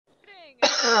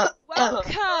Welcome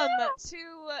to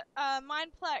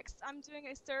Mindplex. I'm doing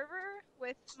a server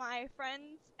with my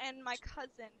friends and my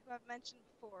cousin, who I've mentioned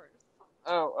before.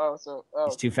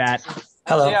 He's too fat.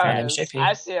 Hello, Yeah, my name's JP.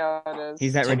 I see how it is.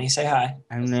 He's that Timmy, say hi.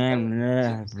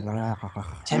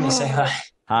 Timmy, say hi.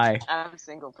 Hi. I'm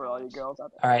single for all you girls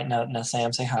out there. Alright, no,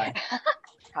 Sam, say hi.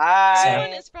 Hi.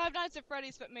 Everyone is Five Nights at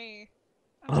Freddy's but me.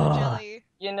 I'm so jelly.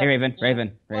 You know, Hey, Raven,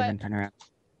 turn around.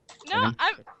 No, Raven?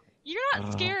 You're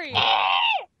not scary.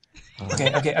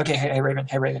 Okay, hey Raven,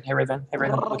 look at me.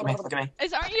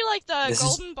 Aren't you like the This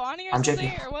is- Golden Bonnie or I'm something?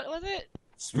 JP. Or what was it?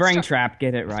 Springtrap,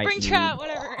 get it right. Springtrap,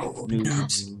 whatever. Oh, Noob.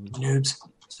 noobs.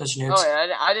 Such noobs. Oh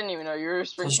yeah, I didn't even know you were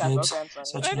spring Such cap. noobs. Okay, I'm sorry.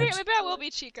 Such Maybe noobs. I will be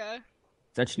Chica.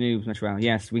 Such noobs, much well.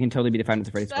 Yes, we can totally be the Five Nights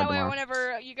at Freddy's So squad that way, tomorrow.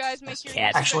 whenever you guys make your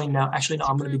Cat. Actually, no,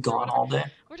 I'm gonna be gone all day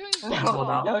we're doing until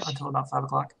volleyball. about 5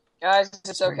 o'clock. Guys,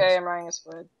 it's okay. I'm riding a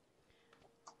squid.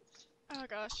 Oh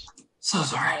gosh. So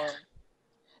sorry.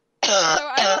 So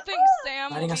I don't think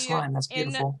Sam Riding will a be slime, that's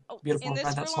beautiful. Beautiful, in this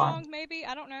ride for that slime. long, maybe?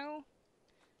 I don't know.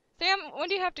 Sam, when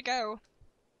do you have to go?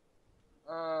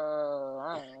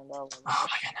 I don't know. Oh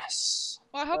my goodness.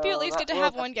 Well, I hope you at least get to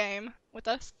have one game with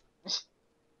us. Yeah,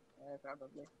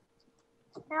 probably.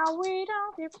 Now we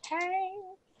don't get paid,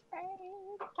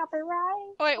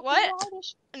 copyright. Wait, what?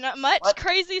 Not much What?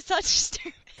 crazy, such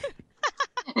stupid.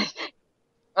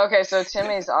 Okay, so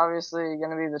Timmy's obviously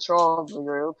gonna be the troll of the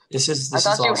group. This is I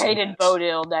thought you awesome. hated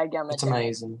Bodil, dadgummit. It's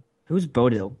amazing. Who's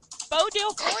Bodil?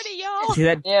 Bodil 40, y'all. See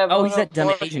that? Yeah, Oh, he's that dumb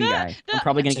Bodil. Asian guy. I'm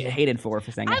probably gonna get hated for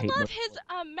saying I I hate love Bodil. his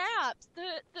maps,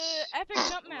 the epic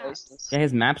jump maps. Yeah,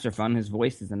 his maps are fun. His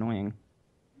voice is annoying.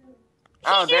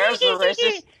 Oh, there's the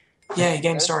racist. Yeah,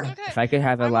 game started. Okay. If I could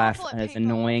have a I'm laugh awful at as paintball.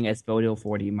 annoying as Bodil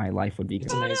 40, my life would be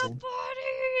It's good. amazing.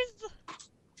 Bodil 40s.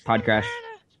 Pod crash.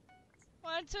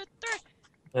 1, 2, 3.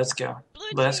 Let's go. Blue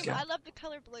Let's team. go. I love the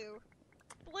color blue.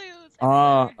 Blues.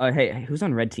 Oh, everywhere. hey, who's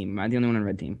on red team? Am I the only one on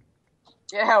red team?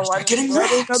 Yeah, why Start getting did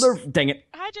wrecked. Dang it.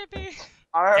 Hi, JP. Dang it,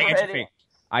 already? JP.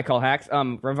 I call hacks.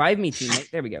 Revive me, teammate.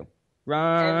 There we go. And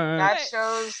Run. that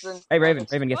shows the. Hey, Raven,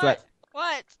 guess what?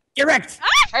 What? Get wrecked!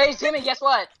 Hey, Timmy, guess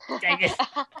what? Dang it.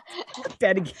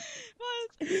 Dead again.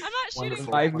 What? I'm not shooting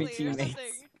Revive me, correctly or teammates.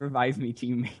 something. Revive me,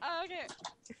 teammate. Oh, okay.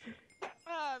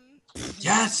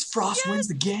 Yes, Frost Yes. wins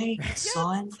the game,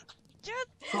 son. Just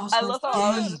Frost I wins love the how I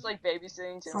was game. just like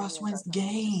babysitting Timmy. Frost and wins the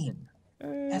stuff. game.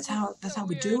 That's how so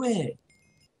we weird. do it.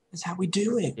 That's how we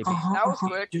do it. That was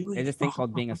quick. Do it. There's this thing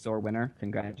called being a sore winner.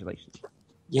 Congratulations.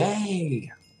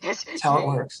 Yay. That's how it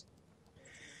works.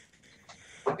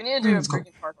 We need to do a Let's go.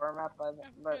 freaking parkour map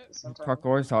but sometime.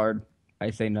 Parkour is hard.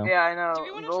 I say no. Yeah, I know. Do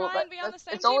we wanna Well, try and be on the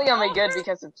same it's only team? gonna be Oh, good her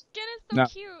because it's. skin is so No.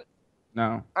 cute.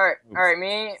 No. Alright,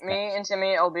 me and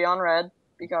Timmy will be on red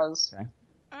because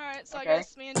Alright, so Okay. I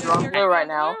guess me and you're on Joey are blue gonna right be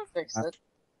now. on blue. Fix it.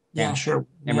 Yeah, sure.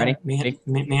 I'm ready. Me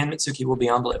and Mitsuki will be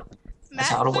on blue. That's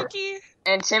how it'll work. Matsuki.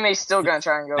 And Timmy's still gonna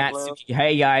try and go blue. Matsuki.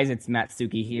 Hey guys, it's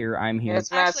Matsuki here. I'm here.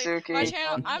 It's Actually, Matsuki. my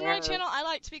channel. On my Yeah. channel, I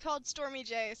like to be called Stormy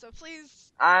J. So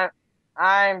please,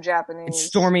 I'm Japanese. It's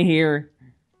Stormy here.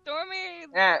 Stormy.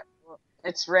 Yeah,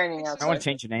 it's raining I outside. want to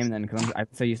change your name then, because I'm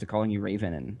so used to calling you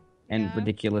Raven and Yeah.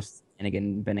 ridiculous and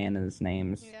again bananas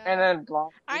names. Yeah. And then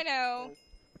blonde. I know.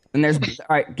 And there's all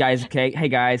right, guys. Okay, hey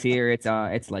guys, here it's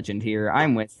Legend here.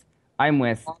 I'm with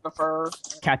Blonde fur.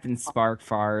 Captain Spark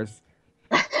Fars.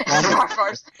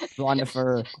 First. Blonde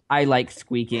fur. I like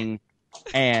squeaking,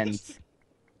 and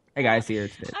hey guys, here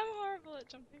it's I'm horrible at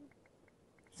jumping.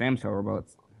 Sam's horrible.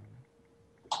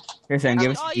 Here, Sam,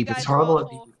 give us All your you deepest. guys are horrible at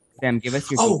awful. Sam, give us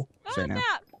your Oh, deepest Oh, right now.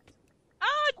 snap.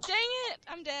 Oh, dang it.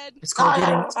 I'm dead. it's called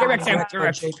getting Get wrecked, Sam. wrecked Get by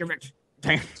wrecked. JP. Get wrecked.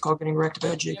 Damn. It's called getting wrecked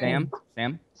by JP.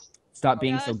 Sam, stop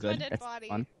being Yeah, so that's my good. dead That's body.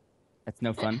 fun. That's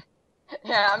no fun.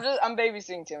 Yeah, I'm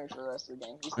babysitting Timmy for the rest of the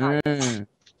game. He's not. Mm.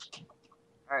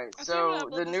 Alright, I'm so gonna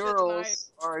upload the this new shit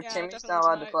rules are Yeah, Timmy's definitely not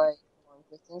allowed to tonight. play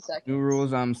for 15 seconds. New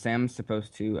rules. Sam's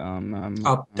supposed to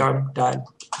Oh, darn, died,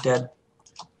 dead.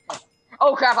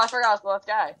 Oh crap! I forgot I was the left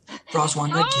guy. Frost won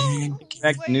the game.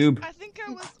 Heck, wait, noob. I think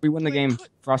I was. We won the wait, game. what-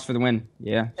 Frost for the win.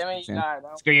 Yeah. Timmy, you Sam. died.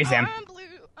 No. Screw you, Sam. I'm blue.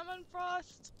 I'm on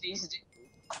frost. Jeez, dude.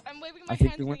 I'm waving I my think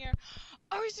hands we in won. the air.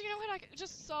 Oh, so you know what I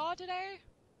just saw today?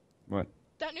 What?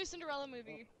 That new Cinderella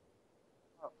movie.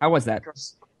 How was that?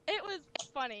 It was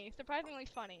funny. Surprisingly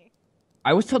funny.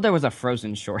 I was told there was a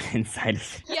Frozen short inside of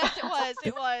it. Yes, it was.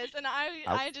 It was. And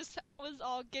I just was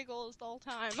all giggles the whole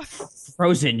time.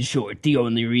 Frozen short, the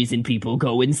only reason people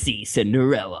go and see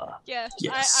Cinderella. Yes,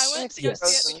 Yes. I went to go see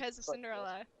Yes. it because of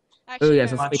Cinderella. Oh Actually,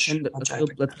 yes, Much- let's much pay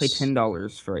epicness.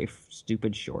 $10 for a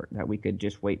stupid short that we could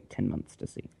just wait 10 months to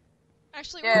see.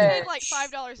 actually, we Yeah. paid like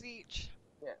 $5 each.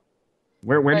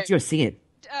 Where Wait. did you see it?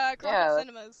 Crawford Yeah,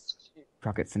 Cinemas.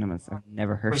 Crockett Cinemas. I've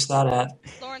never heard. Where's that at?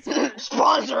 Lawrence.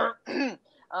 Sponsor.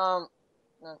 No,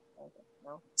 okay,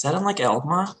 no. Is that in like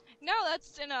Elmore? No,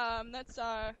 that's in that's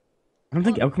I don't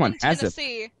think Elkhorn in has it.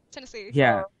 Tennessee. Tennessee.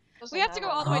 Yeah. We have to go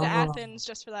all the way to Oh. Athens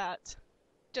just for that.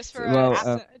 Just for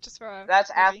Well, just for a That's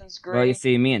movie. Athens Well, you Greek.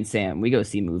 see, me and Sam, we go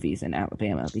see movies in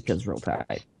Alabama because Roll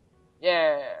Tide.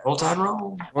 Yeah. Roll Tide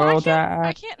roll. Well, Roll I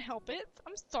Tide. can't help it.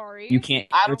 I'm sorry. You can't.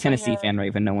 I You're a don't Tennessee think, fan,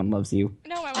 Raven. No one loves you.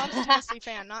 No, my mom's a Tennessee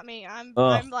fan, not me. I'm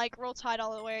Ugh. like Roll Tide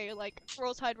all the way, like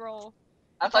Roll Tide roll.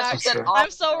 I thought you fact, said Sure. I'm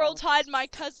so Austin. Roll Tide. My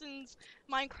cousin's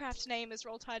Minecraft name is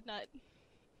Roll Tide Nut.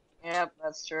 Yep,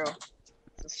 that's true.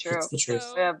 That's true. It's the truth.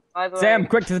 So- Yeah, by the way. Sam,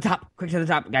 quick to the top. Quick to the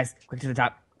top, guys. Quick to the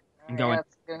top. I'm going.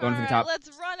 that's good. Going for the Alright, top. let's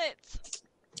run it.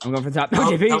 I'm going for the top. No,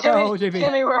 Oh, JP. no. No, Timmy, JP.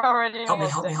 Timmy, we're already Help me,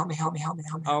 almost help me, there. help me, help me, help me,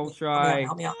 help me. I'll help me try.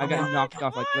 Help me out, I help me got out. knocked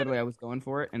off. Like Come on. literally, I was going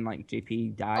for it, and like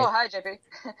JP died. Oh, hi, JP.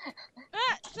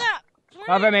 Snap. Where are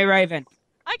Cover you? me, Raven.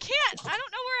 I can't. I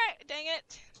don't know where I. Dang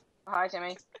it. Hi,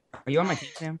 Timmy. Are you on my team,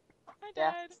 Sam? I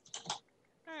Yeah. died.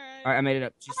 Alright. All right, I made it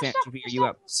up. Sam, JP, are you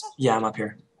up? Yeah, I'm up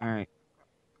here. All right.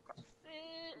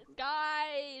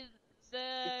 Guys,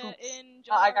 in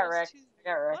Oh, I got jars wrecked. to- I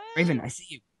got wrecked. What? Raven, I see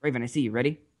you. Raven, I see you.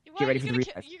 Ready? What? ready You for the gonna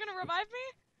revive. You're gonna revive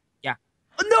me?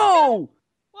 Oh,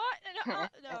 What? No,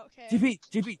 okay. no!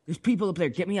 JP, there's people up there.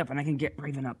 Get me up, and I can get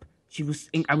Raven up.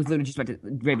 I was literally just about to.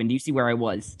 Raven, do you see where I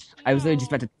was? I was literally just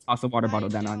about to toss a water bottle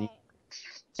down on you,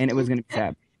 and it was gonna be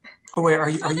sad. Oh wait, are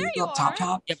you Oh, there you up top are.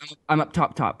 top? Yep, I'm up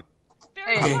top.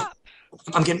 Very Hey. top.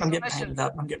 I'm getting I should- painted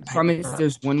up. I'm getting painted Promise, up.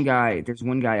 there's one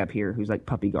guy up here who's like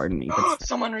puppy guarding me. But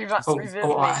Someone revive Oh, me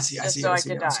I see, I just see, so I I see,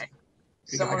 could I see. die.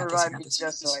 I Someone got this, I revive got me this.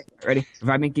 just so I could. ready?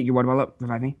 Revive me. Get your water bottle up.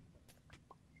 Revive me.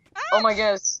 Oh my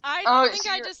goodness. I Oh, think so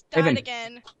I you're- just died Raven.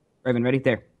 again. Raven, ready?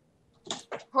 There.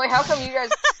 Wait, how come you guys?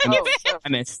 Oh, so, I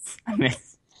missed.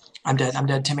 I'm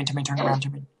dead. Timmy, turn around,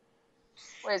 Timmy.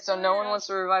 wait, so no one wants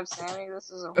to revive Sammy? This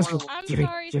is a Let's go. horrible. I'm Jimmy,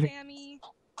 sorry, Jimmy. Sammy.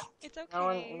 It's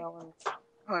okay. No one.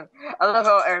 I love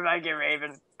how everybody get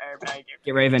Raven. Everybody get.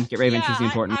 Get Raven. Get Raven. Yeah, She's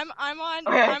important. I'm on.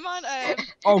 Okay. I'm on.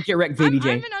 Oh, get wrecked, baby I'm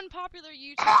J. an unpopular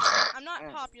YouTuber. I'm not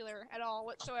Yes. popular at all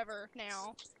whatsoever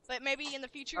now, but maybe in the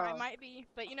future I Oh. might be.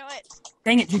 But you know what?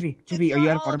 Dang it, JP. It's JP, are you not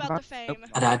out of all water about bottle? the fame. Nope.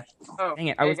 I died. Oh, Dang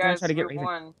it, I hey was gonna guys, try to get we Raven.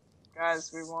 won.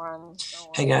 Guys, we won.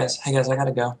 Don't Hey worry. guys, I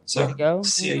gotta go. So Gotta go?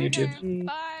 see you, Okay, YouTube.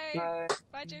 Bye. Bye.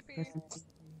 Bye, JP.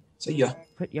 See ya.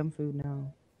 Put yum food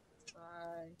now.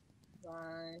 Bye.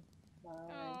 Bye. Bye.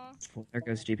 Aw. Well, there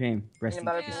goes JP. Rest Peanut in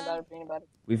butter, peace. peanut butter, peanut butter.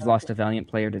 We've lost a valiant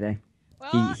player today.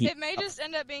 Well, he- it may just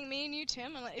end up being me and you,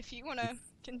 Tim, and if you want to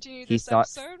continue He this thought-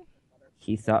 episode.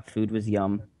 He thought food was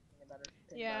yum. Peanut butter,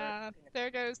 peanut Yeah,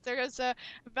 butter, there goes a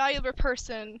valuable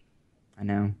person. I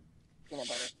know. peanut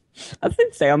butter. I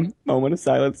think Sam. Moment of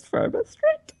silence for our best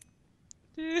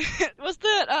friend. What's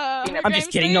that? Hunger I'm just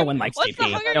Games kidding. theme? No one likes What's the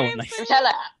JP. Hunger No one Games likes. theme?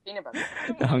 Nutella, peanut butter. I don't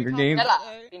The wanna Hunger be Games? called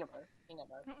Nutella, that. peanut butter, peanut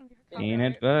butter.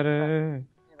 Peanut butter.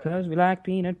 Cause we like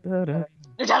peanut butter.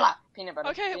 Nutella, peanut butter.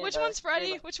 Okay, peanut which butter, one's Freddy?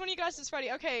 peanut Which one of you guys is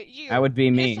Freddy? Okay, you. That would be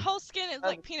me. His whole skin is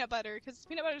like peanut butter, because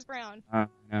peanut butter's brown. No,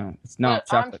 it's butter. not But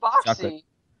chocolate. I'm Foxy. Chocolate.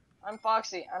 I'm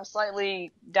Foxy. I'm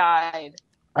slightly dyed.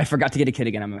 I forgot to get a kid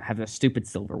again. I'm gonna have a stupid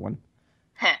silver one.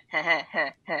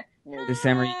 Noob. Is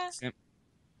Sam,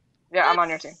 Yeah, I'm on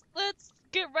your team. Let's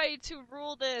get ready to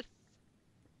rule this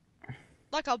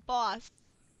like a boss.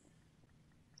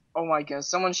 Oh my god,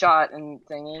 someone shot and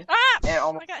thingy. Ah! And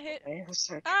almost. I got hit. It was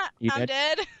so- Ah! You I'm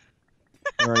dead.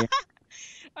 Where are you?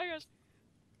 Oh gosh.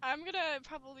 I'm gonna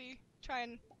probably try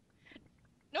and.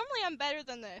 Normally I'm better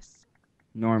than this.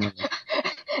 Normally.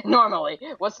 Normally,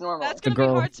 what's normal? That's The gonna be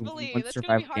girl hard to who believe. once That's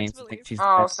gonna be survived hard games to and believe. thinks she's the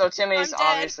Oh, best. so Timmy's I'm dead.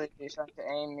 obviously trying to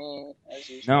aim me as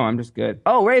usual. No, I'm just good.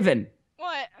 Oh, Raven,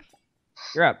 What?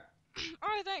 you're up.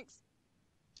 Alright, thanks.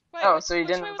 Wait, Oh, which- so you which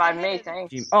didn't way was revive I me, headed?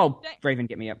 thanks. Oh, Dang. Raven,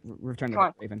 get me up. Return Come to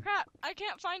on. Raven. Crap, I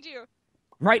can't find you.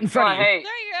 Right in Come front on, of you. hey.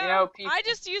 There you go. You know, people- I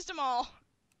just used them all.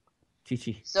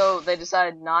 Chi-chi. So they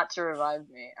decided not to revive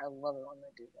me. I love it when they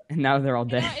do that. And now they're all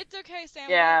You know, dead. it's okay, Sam.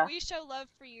 Yeah. We show love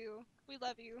for you. We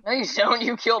love you. No, you don't.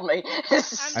 You killed me. I'm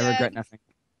I regret dead. nothing.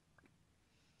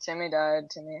 Timmy died.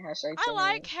 Timmy, hashtag I Timmy.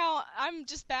 like how I'm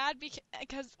just bad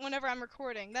because whenever I'm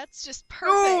recording, that's just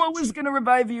perfect. No, I was gonna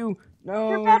revive you.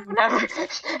 You're No. bad whenever.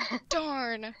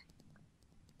 Darn.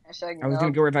 Hashtag I was no.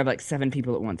 gonna go revive like 7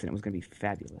 people at once, and it was gonna be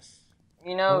fabulous.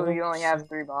 You know, Oh, you only have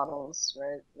 3 bottles,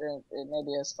 right? It may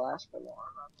be a splash, but more.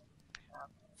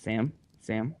 Sam,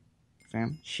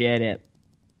 shut up.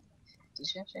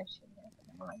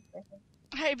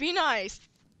 Hey, be nice.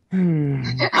 Hmm.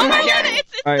 Oh Oh my my god!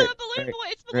 It's Alright, the balloon alright, boy.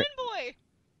 It's balloon boy.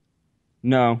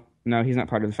 No, he's not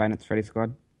part of the Five Nights at Freddy's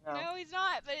squad. No. No, he's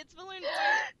not. But it's balloon boy.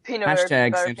 Peanut butter,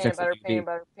 Hashtag peanut same-sex butter, LGBT. peanut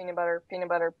butter, peanut butter, peanut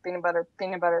butter, peanut butter,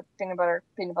 peanut butter, peanut butter,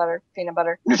 peanut butter, peanut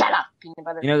butter, Nutella, peanut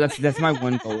butter. You know, that's my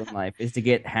one goal in life is to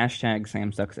get hashtag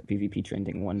Sam sucks at PvP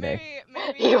trending one day.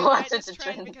 Maybe He it might wants it just to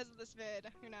trend trend. because of this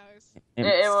vid. Who knows? It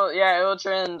will, yeah, it will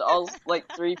trend. All like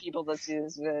 3 people that see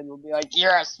this vid will be like,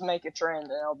 yes, make a trend,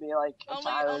 and it'll be like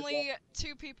Only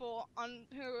 2 people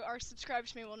who are subscribed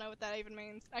to me will know what that even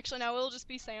means. Actually, no, it'll just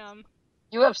be Sam.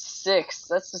 You have 6.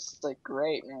 That's just like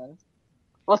great, man.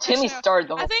 Well, Timmy Actually, no. started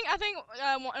the whole. I think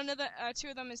one of the 2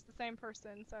 of them is the same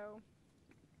person. So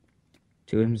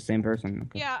 2 of them the same person.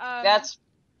 Okay. yeah. That's.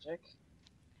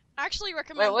 I actually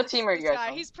recommend. Wait, what this, team are this you guys guy.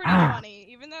 on? He's pretty funny,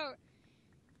 even though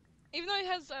he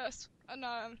has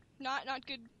not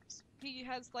good. He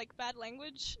has like bad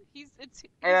language. He's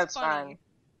that's funny. fine.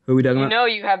 Who are we talking You about? know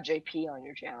you have JP on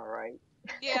your channel, right?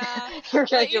 Yeah. You're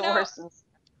gonna But, you get know- worse than.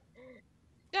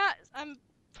 Yeah,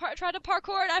 tried to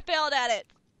parkour and I failed at it.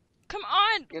 Come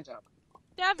on, Good job.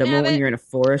 Dav That moment when Nabbit. you're in a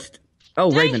forest. Oh,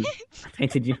 Dang Raven. it. I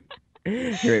painted you.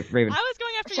 You're Raven. I was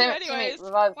going after you anyways. Timmy,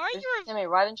 revive. Why aren't you Timmy,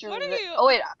 why didn't you? what are revive- you-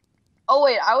 Oh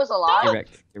wait, I was alive. Get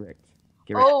wrecked. Get wrecked.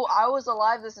 Get wrecked. Oh, I was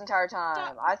alive this entire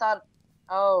time. I thought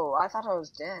I was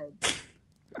dead.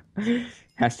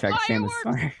 Hashtag Sam is Fireworks.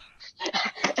 fire.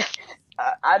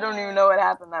 I don't even know what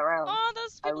happened that round. Oh,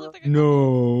 those people will- look like a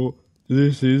No,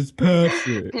 this is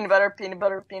passive. Peanut butter, peanut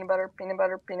butter, peanut butter, peanut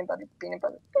butter, peanut butter, peanut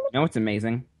butter, You know what's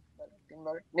amazing? peanut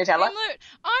butter. Team Nutella. loot.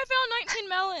 Oh, I found 19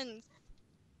 melons.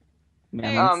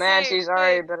 Hey, Oh man, hey, she's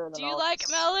already hey, better than Do you all like of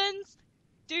us. melons?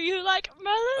 Do you like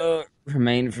melons?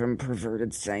 Remain from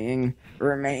perverted saying.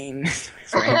 Remain.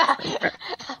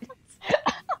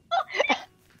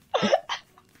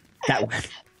 That one.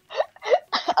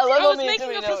 I love I how was me and making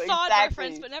Timmy a know facade exactly.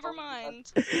 reference, but never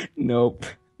mind. Nope.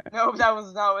 No, that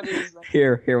was not what he was saying.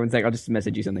 Here, one sec. I'll just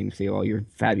message you something so all your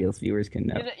fabulous viewers can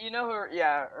know. You know who?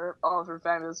 Yeah, all of her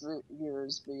fabulous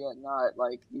viewers, but yet not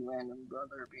like the random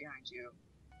brother behind you.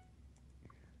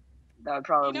 That would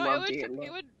probably You know, love to get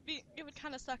it would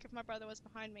kind of suck if my brother was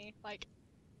behind me. Like,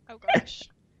 oh gosh.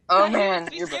 Oh He man,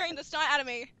 would be you're scaring the snot out of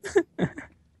me.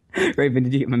 Raven,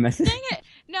 did you get my message? Dang it!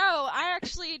 No, I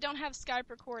actually don't have Skype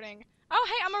recording. Oh,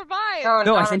 hey, I'm revived.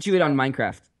 No, I not sent you it on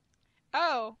Minecraft.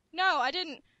 Oh, no, I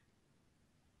didn't.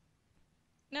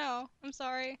 No, I'm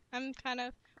sorry. I'm kind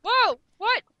of. Whoa!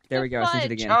 What? There The we go. I sent it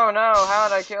fudge. again. Oh no, how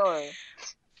did I kill her?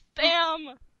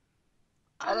 Bam!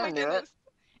 I didn't do it.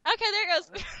 Okay, there it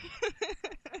goes.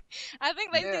 I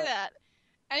think they do Yeah. that.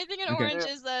 Anything in Okay. orange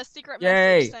is a secret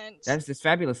Yay! message sent. That's this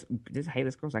fabulous. This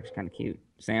girl's actually kind of cute.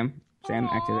 Sam,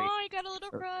 activate. Oh, you got a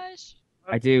little crush.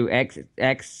 I do. X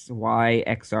Y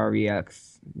X R E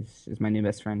X. This is my new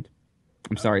best friend.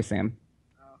 I'm sorry, Sam.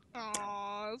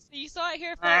 Aw, you saw it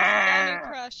here first. You got a new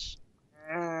crush.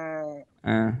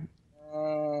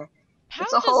 How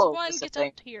It's a does whole- one it's a get thing.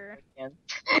 up here?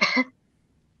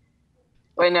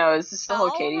 Wait, no, is this the whole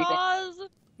Katie thing? Roz?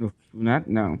 Oof, not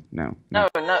no. No,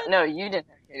 you didn't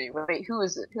have Katie. Wait, who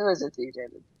is it? Who is it that you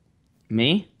dated?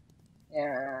 Me?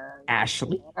 Yeah.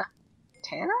 Ashley?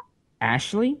 Tana?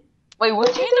 Ashley? Wait, what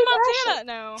did you Hannah date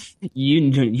Montana? No.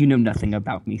 You know nothing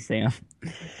about me, Sam.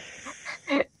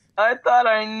 Ashley? I thought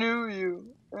I knew you.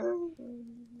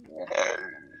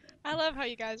 I love how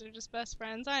you guys are just best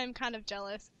friends. I am kind of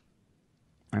jealous.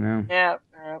 I know. Yeah.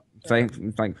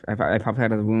 It's like I popped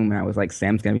out of the womb and I was like,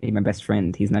 Sam's gonna be my best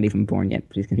friend. He's not even born yet,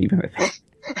 but he's gonna be my best.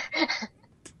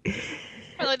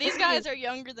 Although these guys are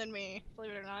younger than me,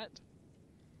 believe it or not.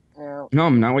 Yeah. No,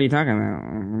 I'm not. What are you talking about?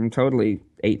 I'm totally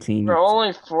 18. You're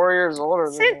only 4 years older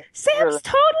than me. Sam's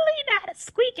totally not a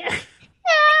squeaker.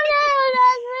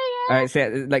 All right,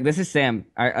 Sam. Like this is Sam.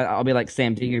 I'll be like,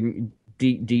 Sam, do your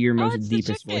Oh, most it's the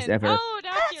deepest voice chicken. ever. Oh,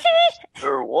 now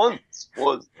There once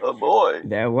was a boy.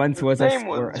 There once was a His name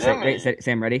was squirrel. Jimmy.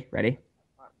 Sam, ready?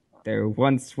 There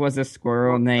once was a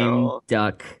squirrel named no.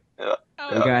 Duck. Oh, Who I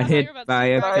got thought you hit were about to by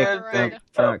say a Ride the pickup Road.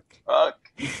 truck. Fuck.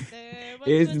 There once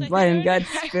His was a blood hero. got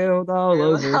spilled all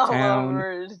over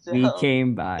town. We town.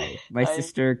 came by. My I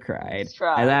sister cried.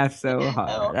 tried. I laughed so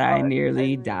hard. I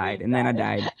nearly died. And then I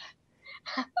died.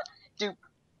 Doop,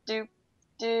 doop,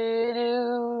 doo,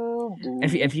 doo,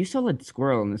 If you saw a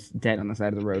squirrel dead on the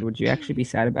side of the road, would you actually be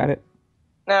sad about it?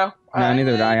 No. No,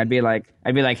 neither would I. I'd be like,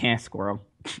 squirrel.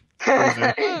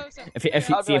 Oh, so, If I'd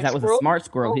be if that like, was a "Squirrel?" smart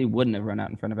squirrel, he wouldn't have run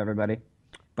out in front of everybody.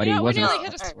 But yeah, he we wasn't. nearly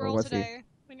hit a Or squirrel was he? today.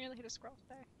 We nearly hit a squirrel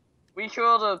today. We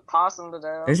killed a possum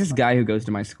today. There's this guy who goes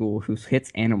to my school who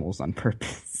hits animals on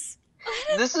purpose.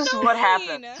 This is so what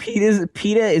mean. happened.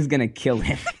 PETA is gonna kill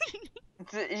him.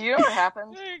 You know what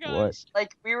happened? Oh my What? gosh.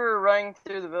 Like, we were running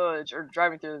through the village, or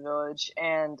driving through the village,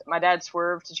 and my dad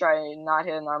swerved to try and not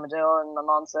hit an armadillo, and my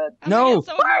mom said, I'm No! gonna get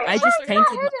someone who I gets just us painted.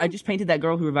 together. I just painted that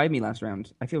girl who revived me last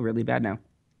round. I feel really bad now.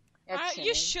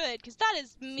 You should, because that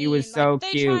is mean. She was Like, so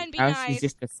they cute. try and be Now nice. she's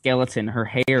just a skeleton. Her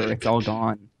hair, it's all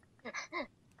gone.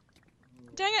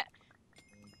 Dang it.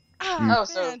 Oh,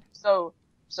 Man.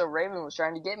 so Raven was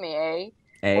trying to get me, eh?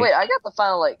 Hey, Wait, I got the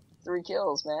final, like, 3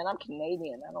 kills, man. I'm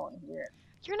Canadian. I don't want to hear it.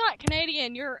 You're not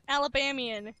Canadian, you're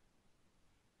Alabamian.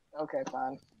 Okay,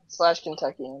 fine. /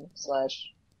 Kentuckian /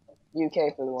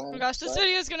 UK for the win. Oh my gosh, this but-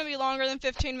 video is gonna be longer than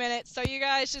 15 minutes, so you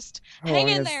guys just How hang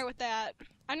long in is- there with that.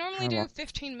 I normally How do long?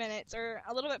 15 minutes, or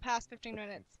a little bit past 15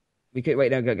 minutes. we could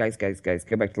wait. No, guys,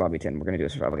 go back to lobby 10. We're gonna do a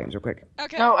survival games real quick.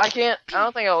 Okay. No, I can't. I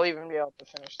don't think I'll even be able to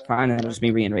finish that. Fine, then it'll just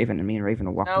be me and Raven, and me and Raven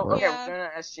will walk the No, world. okay, Yeah. we're doing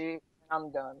an SG, and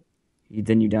I'm done.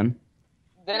 Then you done?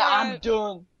 Then Yeah. I'm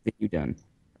done. Then you done?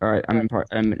 All right, I'm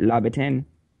in lobby 10.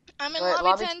 I'm in Wait, lobby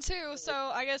lobby 10 too, so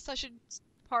I guess I should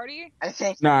party. I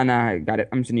think. Nah, I got it.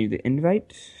 I'm sending you the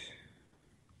invite.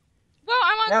 Well,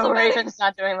 I'm on No, somebody. Raven's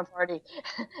not doing the party.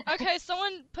 Okay,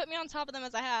 someone put me on top of them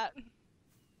as a hat.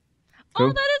 Who?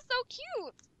 Oh, that is so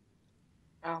cute.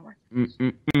 Oh my.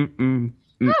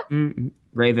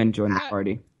 Raven, join the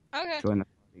party. Okay. Join the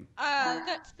party.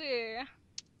 Let's see.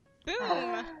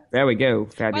 Boom. There we go.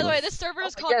 By Fabulous. the way, this server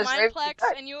is Oh, called yes, Raven, Mineplex,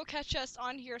 back. and you will catch us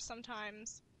on here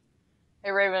sometimes.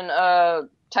 Hey Raven,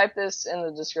 type this in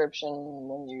the description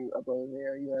when you upload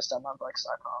the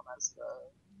us.mineplex.com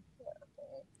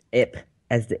IP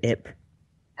as the IP.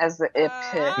 as the IP.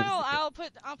 I'll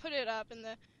put it up in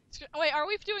the. Wait, are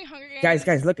we doing Hunger Games?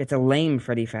 Guys, look, it's a lame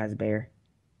Freddy Fazbear.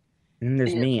 And then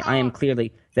there's Yeah. me. I am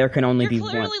clearly. There can only You're be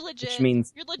clearly one, legit. which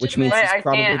means You're which means legitimate. Wait, he's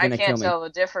probably I gonna kill can't me. tell the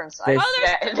difference.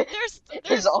 There's-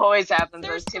 There's always happens.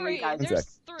 There's Timmy three. guys.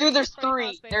 There's three. Dude, there's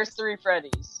Freddy 3. Fazbears. There's 3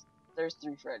 Freddys. There's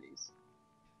 3 Freddys.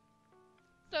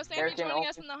 So Sam, there you can joining only-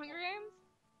 us in the Hunger Games?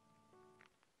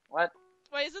 What?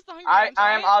 Wait, is this the Hunger I Games?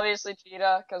 am right? obviously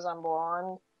Cheetah because I'm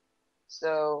blonde.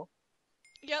 So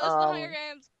Yeah, this is the Hunger um,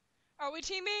 Games. Are we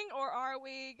teaming or are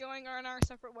we going on our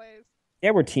separate ways?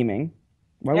 Yeah, we're teaming.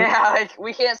 Why would- yeah, like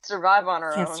we can't survive on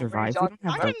our can't own. survive. What are We you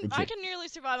don't have I legit- can nearly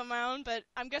survive on my own, but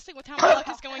I'm guessing with how my luck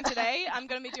is going today, I'm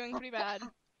gonna be doing pretty bad.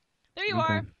 There you Okay.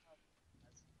 are.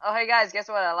 Oh, hey guys, guess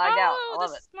what? I lagged out. I love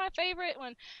this it. is my favorite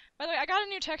one. By the way, I got a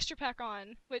new texture pack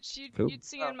on, which Cool. you'd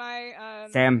see Oh. in my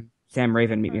Sam,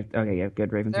 Raven, meet me. Okay, yeah,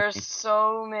 good. Raven's with There's me.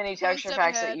 so many texture step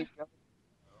packs ahead. that you go.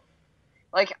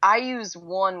 Like I use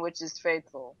one, which is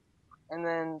faithful, and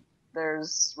then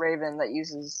there's Raven that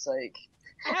uses like.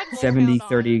 I had Wolfhound 70, on.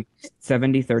 30,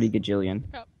 70, 30 gajillion.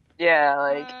 Yeah,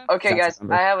 like okay, That's guys, a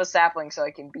number. I have a sapling so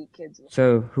I can beat kids. With.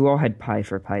 So, who all had pie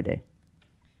for Pie Day?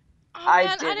 Oh I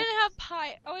man, I didn't. didn't have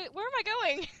pie. Oh wait, where am I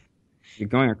going? You're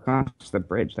going across the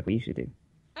bridge like we usually do.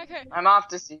 Okay. I'm off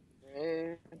to see.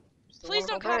 It's a Please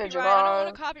don't wonderful bridge copyright. I don't want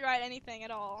above. to copyright anything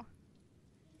at all.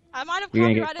 I might have You're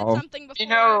gonna get copyrighted all- something before. You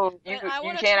know, you, but I you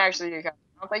wanna can't try- actually. I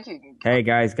don't think you can. Hey,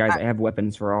 guys, I have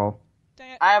weapons for all.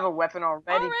 Dang it. I have a weapon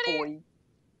already, Already? boy.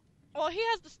 Well, he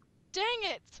has this. Dang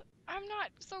it! I'm not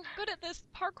so good at this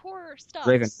parkour stuff.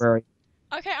 Raven, where are you?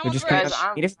 Okay, I'm So on just the kind bridge. Guys,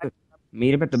 I'm-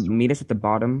 meet us at the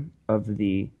bottom of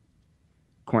the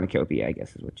cornucopia, I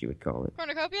guess is what you would call it.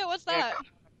 Cornucopia? What's that?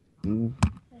 Mm.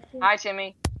 Hi,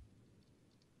 Timmy.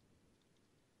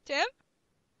 Tim?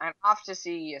 I'm off to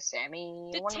see you, Sammy.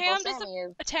 Did Wonderful Tam Sammy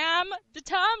is. Tam? Did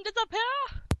Tom disappear?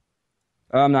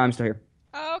 No, I'm still here.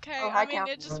 Oh, okay. Oh, hi, I mean, Tam.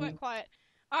 it just went quiet.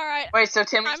 All right. Wait, so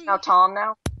Timmy's I'm- now Tom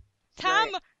now? Tam.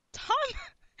 Great.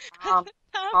 Tom.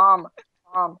 Tom,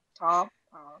 Tom. Tom.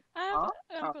 I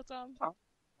have Uncle Tom. Tom.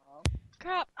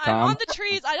 Crap. I'm Tom. on the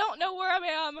trees. I don't know where I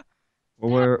am.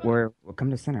 Well, we'll come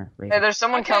to center. Raven. Hey, there's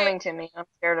someone Okay. coming to me. I'm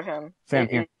scared of him. Sam,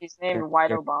 here. He's named Here, White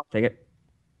here. Obama. Take it.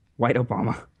 White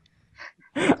Obama.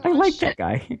 I like that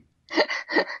guy.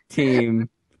 Team.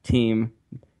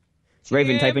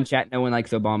 Raven, type in chat. No one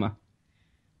likes Obama.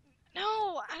 No,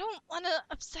 I don't want to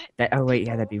upset. Oh wait, yeah,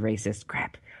 people. that'd be racist.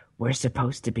 Crap. We're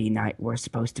supposed to be nice. We're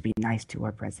supposed to be nice to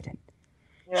our president.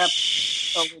 Yep.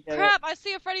 Shh. Totally did Crap! I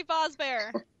see a Freddy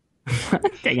Fazbear.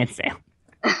 Dang it, Sam.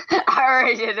 it. I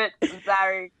already did it. I'm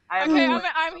sorry. Okay,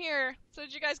 I'm here. So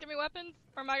did you guys give me weapons,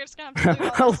 or am I just gonna have to do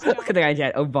all Oh, this? look at the guy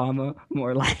chat. Obama,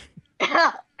 more life.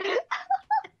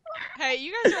 Hey,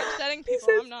 you guys are upsetting people.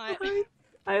 I'm not.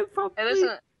 I am probably, Hey,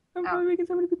 listen. I'm probably making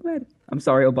so many people mad. I'm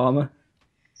sorry, Obama.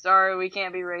 Sorry, we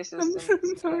can't be racist.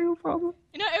 I'm sorry, Obama.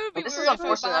 You know, it would be This is weird if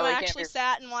unfortunate that Obama we can't actually hear-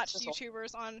 sat and watched This is-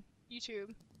 YouTubers on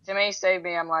YouTube. Timmy, save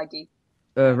me. I'm laggy.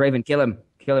 Raven, kill him.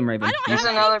 Kill him, Raven. I don't There's have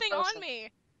another anything person. on me.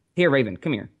 Here, Raven,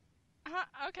 come here.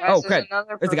 Okay. Oh, Guys, there's crap.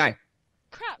 another There's a guy. person.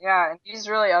 Crap. Yeah, and he's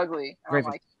really ugly. I don't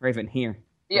Raven, like him. Raven, here.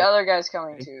 The other guy's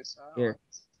coming too, so. I don't Here. like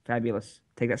this. Fabulous.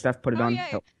 Take that stuff, put it Oh, on. yay.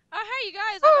 Help. Hey, you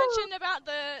guys, I mentioned about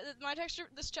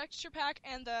this texture pack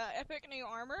and the epic new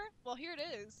armor. Well, here it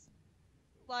is.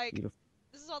 Like, Beautiful.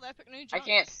 this is all the epic new I junk.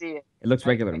 can't see it. It looks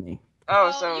regular to me. Oh,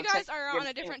 Well, so you guys are on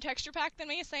a different texture pack than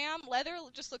me, Sam. Leather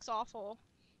just looks awful.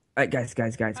 Alright, guys, get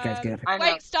up here. I know.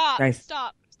 Wait, stop. Guys,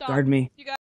 Stop. Guard me. You guys